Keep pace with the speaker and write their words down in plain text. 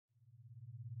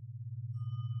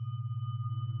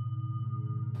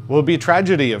Well, it'd be a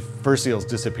tragedy if fur seals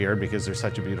disappeared because they're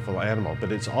such a beautiful animal,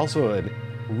 but it's also a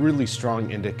really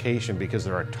strong indication, because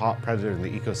they're a top predator in the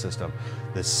ecosystem,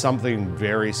 that something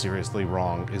very seriously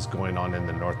wrong is going on in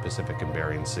the North Pacific and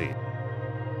Bering Sea.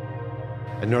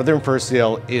 A northern fur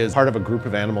seal is part of a group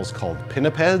of animals called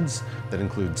pinnipeds that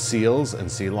include seals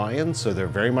and sea lions. So they're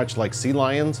very much like sea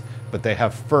lions, but they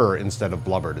have fur instead of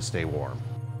blubber to stay warm.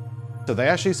 So they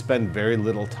actually spend very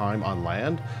little time on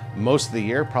land. Most of the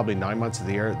year, probably 9 months of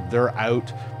the year, they're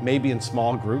out maybe in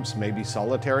small groups, maybe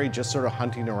solitary, just sort of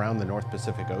hunting around the North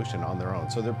Pacific Ocean on their own.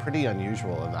 So they're pretty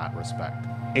unusual in that respect.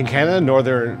 In Canada,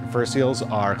 northern fur seals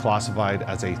are classified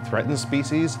as a threatened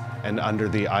species, and under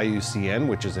the IUCN,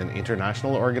 which is an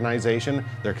international organization,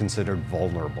 they're considered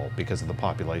vulnerable because of the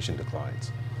population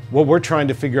declines. What we're trying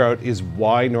to figure out is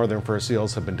why northern fur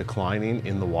seals have been declining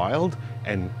in the wild,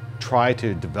 and try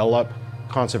to develop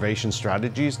conservation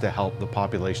strategies to help the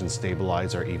population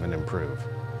stabilize or even improve.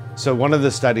 So one of the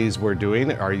studies we're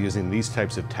doing are using these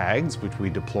types of tags, which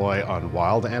we deploy on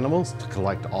wild animals to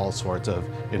collect all sorts of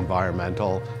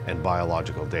environmental and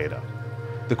biological data.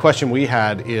 The question we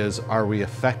had is, are we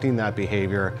affecting that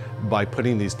behavior by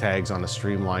putting these tags on a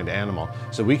streamlined animal?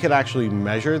 So we could actually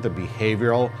measure the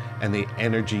behavioral and the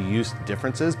energy use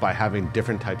differences by having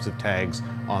different types of tags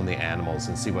on the animals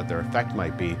and see what their effect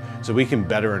might be, so we can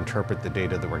better interpret the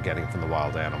data that we're getting from the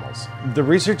wild animals. The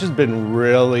research has been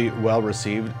really well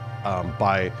received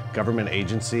by government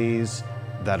agencies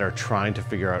that are trying to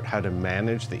figure out how to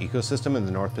manage the ecosystem in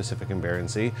the North Pacific and Bering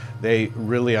Sea. They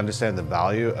really understand the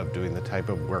value of doing the type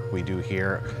of work we do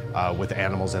here with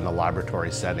animals in a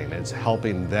laboratory setting. It's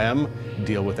helping them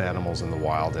deal with animals in the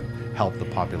wild and help the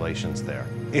populations there.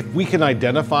 If we can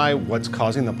identify what's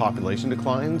causing the population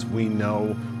declines, we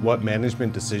know what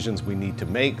management decisions we need to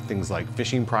make, things like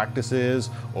fishing practices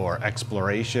or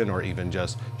exploration or even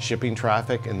just shipping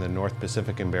traffic in the North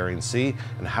Pacific and Bering Sea,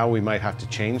 and how we might have to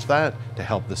change that to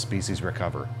help the species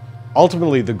recover.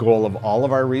 Ultimately, the goal of all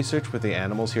of our research with the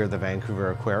animals here at the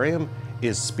Vancouver Aquarium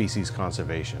is species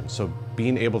conservation. So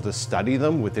being able to study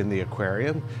them within the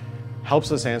aquarium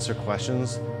helps us answer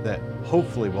questions that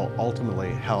hopefully will ultimately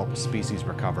help species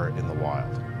recover in the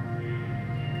wild.